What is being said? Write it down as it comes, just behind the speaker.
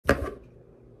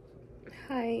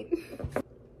Hi.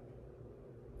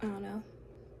 I don't know.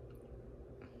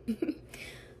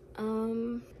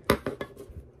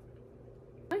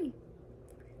 Hi.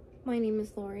 My name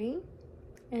is Lori,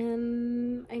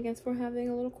 and I guess we're having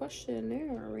a little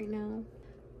questionnaire right now.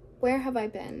 Where have I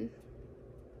been?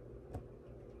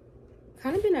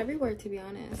 Kind of been everywhere, to be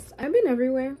honest. I've been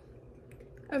everywhere.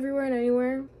 Everywhere and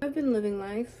anywhere. I've been living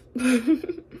life. What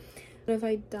have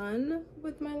I done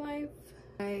with my life?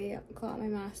 I got my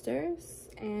master's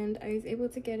and I was able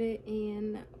to get it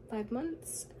in 5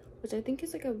 months, which I think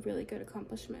is like a really good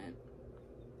accomplishment.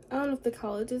 I don't know if the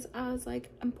college is as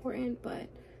like important, but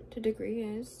the degree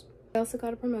is. I also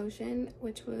got a promotion,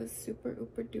 which was super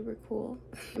uber duper cool.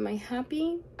 Am I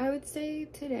happy? I would say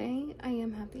today I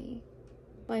am happy.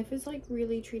 Life is like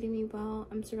really treating me well.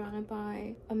 I'm surrounded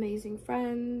by amazing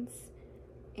friends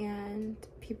and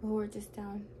people who are just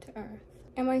down to earth.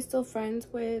 Am I still friends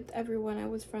with everyone I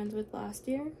was friends with last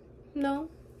year? No.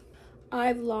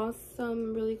 I've lost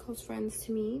some really close friends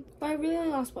to me, but I really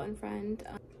only lost one friend.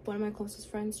 One of my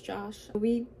closest friends, Josh.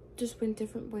 We just went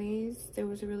different ways. There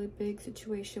was a really big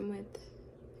situation with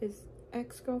his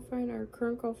ex-girlfriend or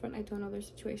current girlfriend. I don't know their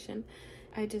situation.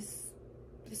 I just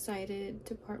decided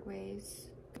to part ways,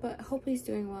 but I hope he's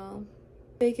doing well.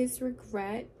 Biggest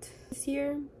regret this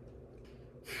year?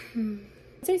 I'd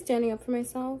say standing up for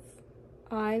myself.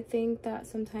 I think that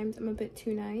sometimes I'm a bit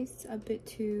too nice, a bit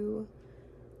too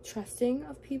trusting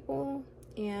of people,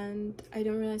 and I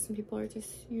don't realize some people are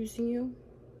just using you.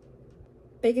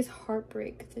 Biggest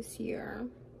heartbreak this year.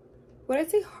 Would I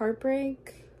say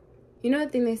heartbreak? You know the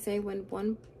thing they say, when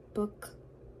one book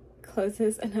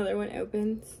closes, another one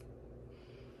opens?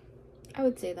 I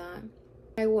would say that.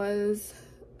 I was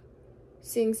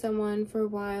seeing someone for a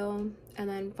while and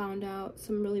then found out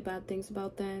some really bad things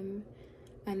about them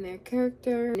and their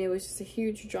character, and it was just a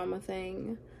huge drama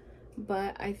thing.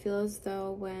 But I feel as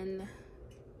though when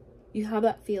you have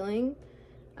that feeling,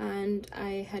 and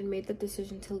I had made the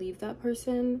decision to leave that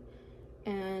person,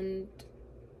 and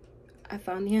I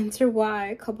found the answer why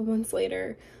a couple months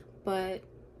later. But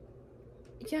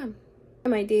yeah.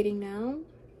 Am I dating now?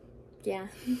 Yeah.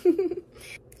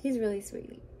 He's really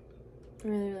sweet.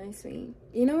 Really sweet.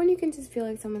 You know when you can just feel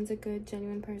like someone's a good,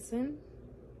 genuine person?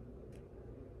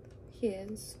 He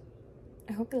is.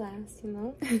 I hope it lasts, you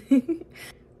know?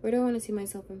 Where do I want to see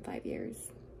myself in 5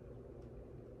 years?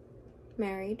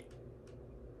 Married.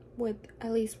 With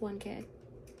at least one kid.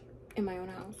 In my own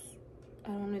house. I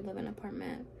don't want to live in an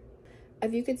apartment.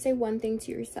 If you could say one thing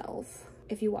to yourself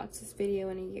if you watch this video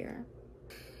in a year.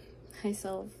 Hi,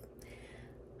 self.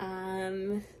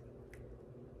 I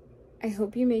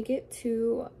hope you make it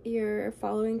to your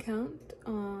following count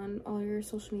on all your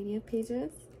social media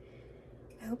pages.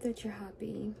 I hope that you're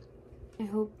happy. I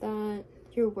hope that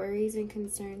your worries and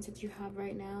concerns that you have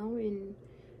right now in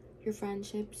your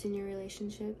friendships, in your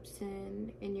relationships,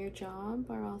 and in your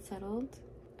job are all settled.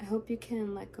 I hope you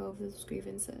can let go of those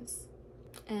grievances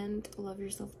and love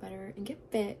yourself better and get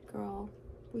fit, girl.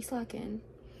 We slacking.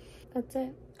 That's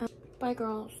it. Bye,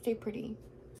 girl. Stay pretty.